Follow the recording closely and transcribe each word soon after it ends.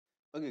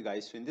Okay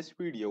guys, so in this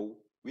video,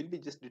 we'll be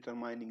just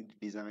determining the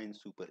design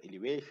super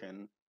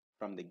elevation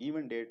from the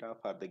given data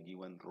for the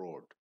given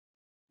road.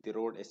 The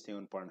road is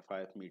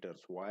 7.5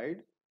 meters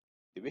wide.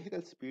 The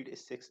vehicle speed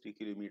is 60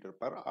 km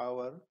per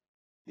hour.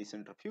 The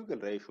centrifugal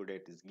ratio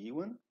that is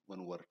given 1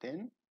 over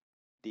 10.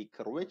 The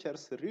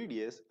curvature's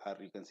radius, or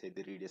you can say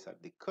the radius of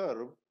the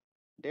curve,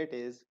 that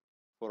is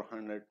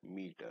 400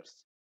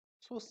 meters.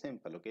 So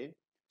simple, okay?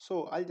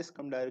 So I'll just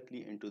come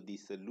directly into the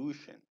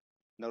solution.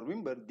 Now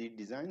remember, the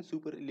design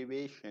super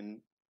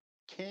elevation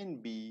can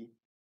be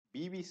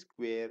BV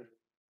square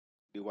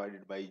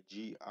divided by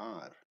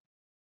GR.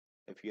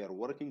 If you are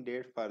working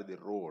that for the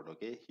road,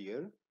 okay,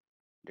 here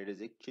that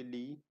is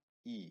actually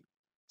E.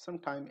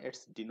 Sometimes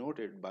it's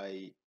denoted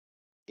by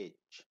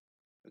H.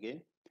 Okay.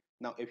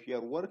 Now, if you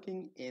are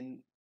working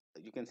in,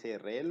 you can say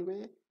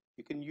railway,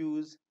 you can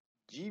use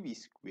GV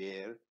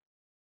square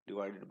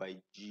divided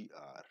by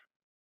GR.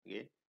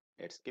 Okay.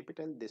 That's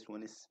capital. This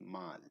one is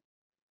small.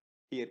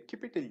 Here,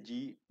 capital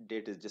G,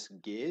 that is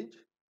just gauge.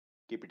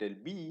 Capital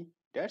B,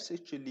 that's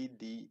actually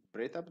the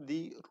breadth of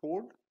the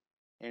road.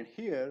 And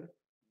here,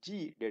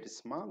 G, that is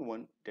small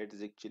one, that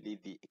is actually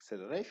the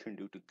acceleration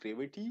due to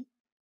gravity.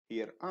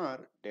 Here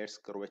R, that's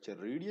curvature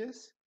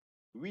radius.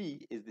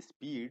 V is the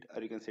speed,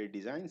 or you can say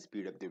design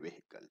speed of the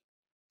vehicle.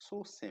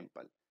 So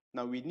simple.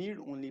 Now we need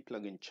only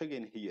plug and check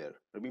in here.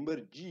 Remember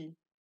G,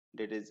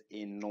 that is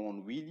a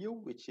known value,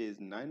 which is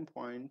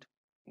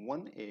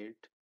 9.18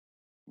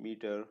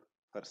 meter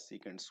per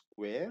second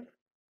square.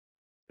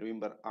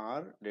 Remember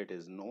R, that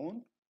is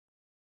known,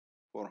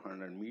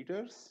 400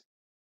 meters.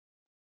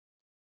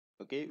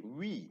 Okay,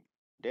 V,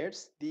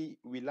 that's the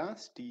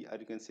velocity, or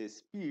you can say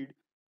speed,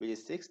 which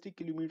is 60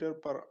 kilometer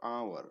per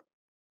hour.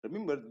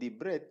 Remember the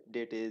breadth,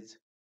 that is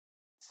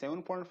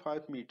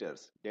 7.5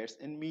 meters, that's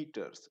in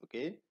meters.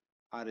 Okay,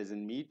 R is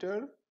in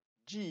meter,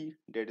 G,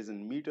 that is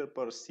in meter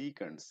per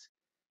seconds.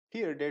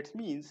 Here that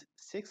means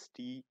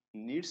 60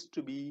 needs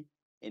to be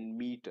in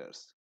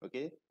meters.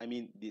 Okay, I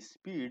mean the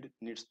speed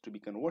needs to be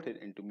converted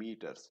into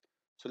meters.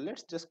 So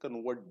let's just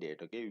convert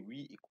that. Okay,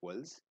 V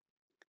equals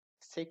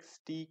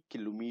 60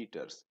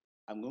 kilometers.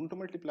 I'm going to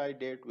multiply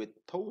that with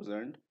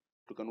 1000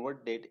 to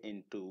convert that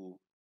into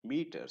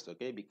meters,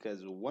 okay,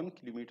 because 1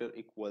 kilometer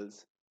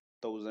equals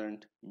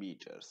 1000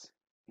 meters.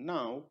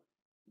 Now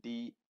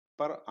the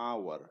per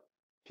hour,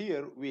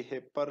 here we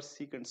have per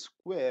second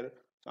square,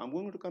 so I'm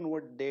going to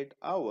convert that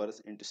hours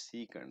into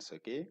seconds.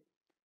 Okay,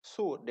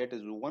 so that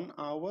is 1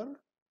 hour,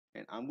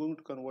 and I'm going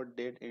to convert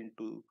that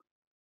into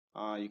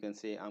you can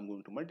say I'm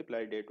going to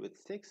multiply that with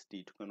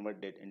 60 to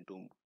convert that into,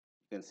 you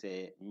can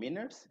say,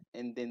 minutes,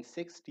 and then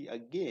 60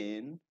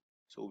 again,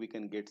 so we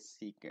can get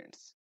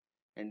seconds,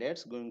 and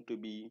that's going to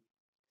be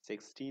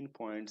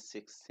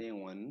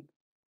 16.67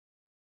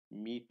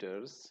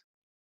 meters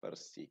per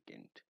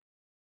second.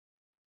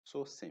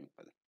 So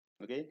simple.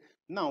 Okay,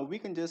 now we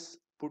can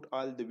just put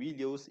all the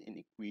values in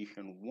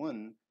equation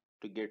 1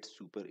 to get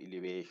super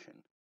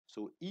elevation.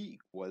 So E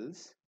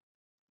equals,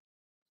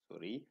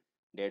 sorry,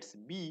 that's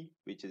B,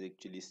 which is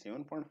actually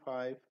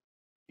 7.5,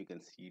 you can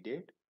see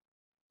that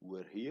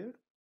over here,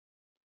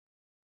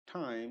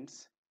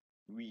 times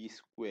V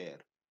square.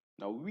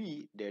 Now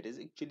V, that is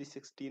actually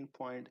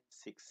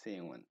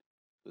 16.67,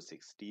 so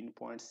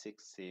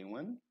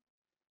 16.67,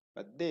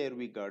 but there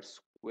we got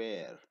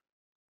square,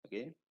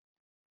 okay,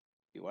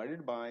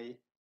 divided by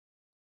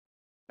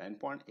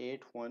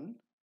 9.81,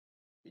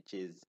 which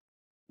is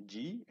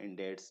G, and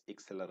that's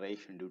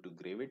acceleration due to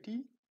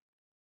gravity,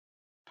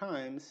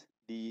 times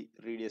the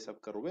radius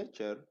of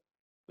curvature,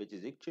 which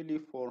is actually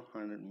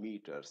 400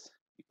 meters.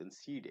 You can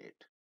see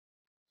that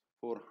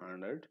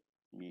 400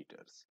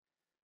 meters.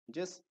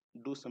 Just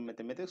do some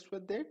mathematics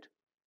with that.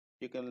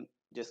 You can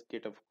just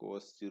get, of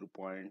course,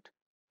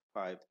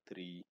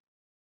 0.53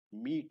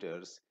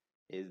 meters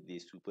is the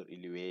super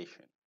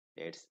elevation.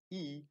 That's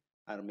E,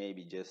 or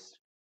maybe just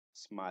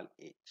small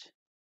h.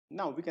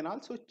 Now we can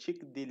also check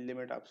the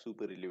limit of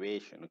super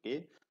elevation.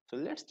 Okay, so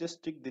let's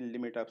just check the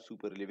limit of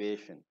super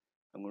elevation.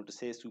 I'm going to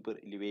say super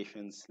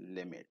elevation's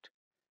limit,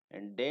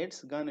 and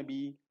that's gonna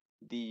be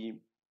the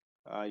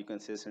you can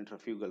say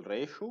centrifugal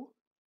ratio,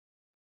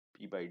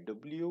 P by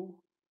W,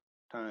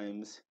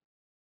 times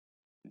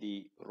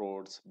the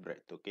road's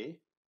breadth. Okay,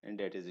 and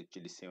that is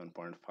actually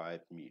 7.5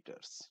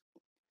 meters.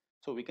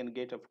 So we can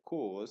get, of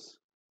course,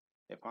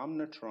 if I'm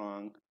not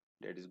wrong,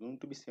 that is going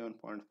to be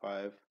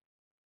 7.5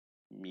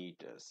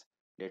 meters.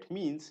 That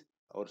means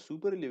our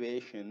super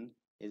elevation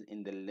is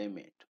in the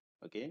limit.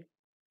 Okay,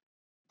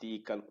 the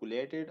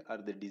calculated or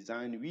the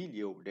design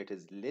value that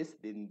is less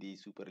than the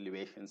super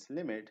elevation's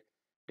limit,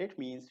 that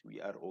means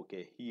we are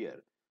okay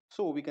here.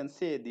 So we can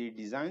say the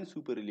design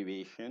super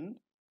elevation,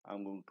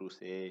 I'm going to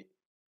say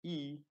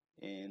E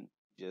and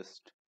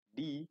just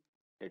D,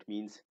 that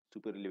means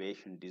super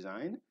elevation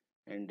design,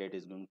 and that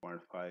is going to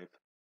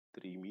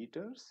 0.53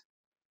 meters.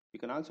 You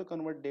can also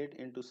convert that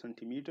into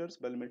centimeters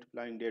by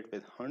multiplying that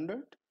with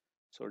 100,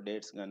 so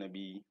that's gonna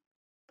be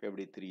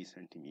 53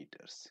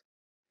 centimeters.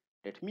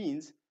 That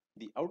means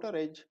the outer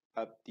edge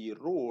of the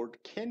road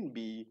can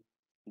be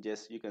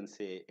just you can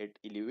say at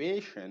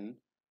elevation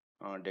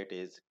that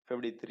is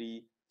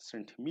 53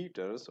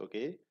 centimeters,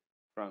 okay,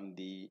 from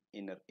the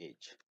inner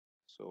edge.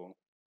 So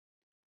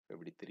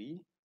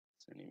 53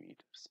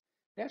 centimeters.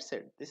 That's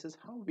it. This is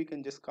how we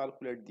can just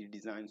calculate the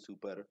design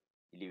super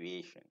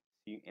elevation.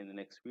 See you in the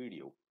next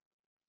video.